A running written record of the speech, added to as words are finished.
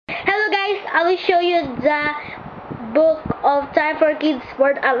I will show you the book of Time for Kids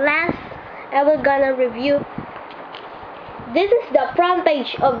Word Atlas. I will gonna review. This is the front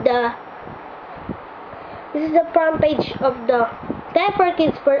page of the Time for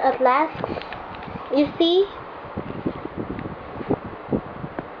Kids Word Atlas. You see?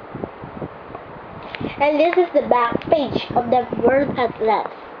 And this is the back page of the Word Atlas.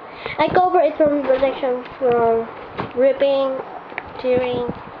 I cover it from protection from ripping,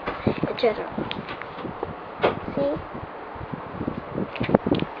 tearing, etc. See?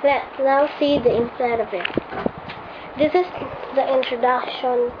 Let's now see the inside of it. This is the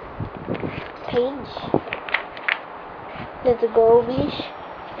introduction page. Let's go, wish.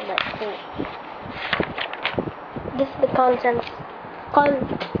 Let's see. This is the contents,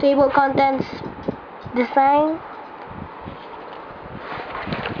 table contents, design,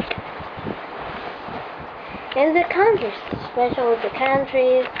 and the countries, especially the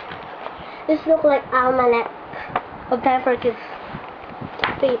countries. This looks like almanac of Time for Kids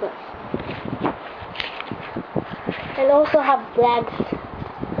paper, and also have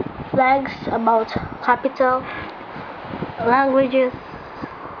flags about capital, languages,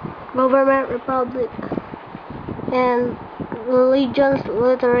 government, republic, and religions,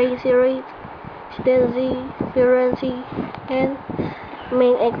 literacy rate, currency, and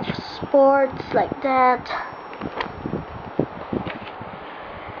main exports like that.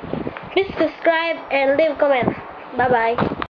 Please subscribe and leave comments. Bye bye.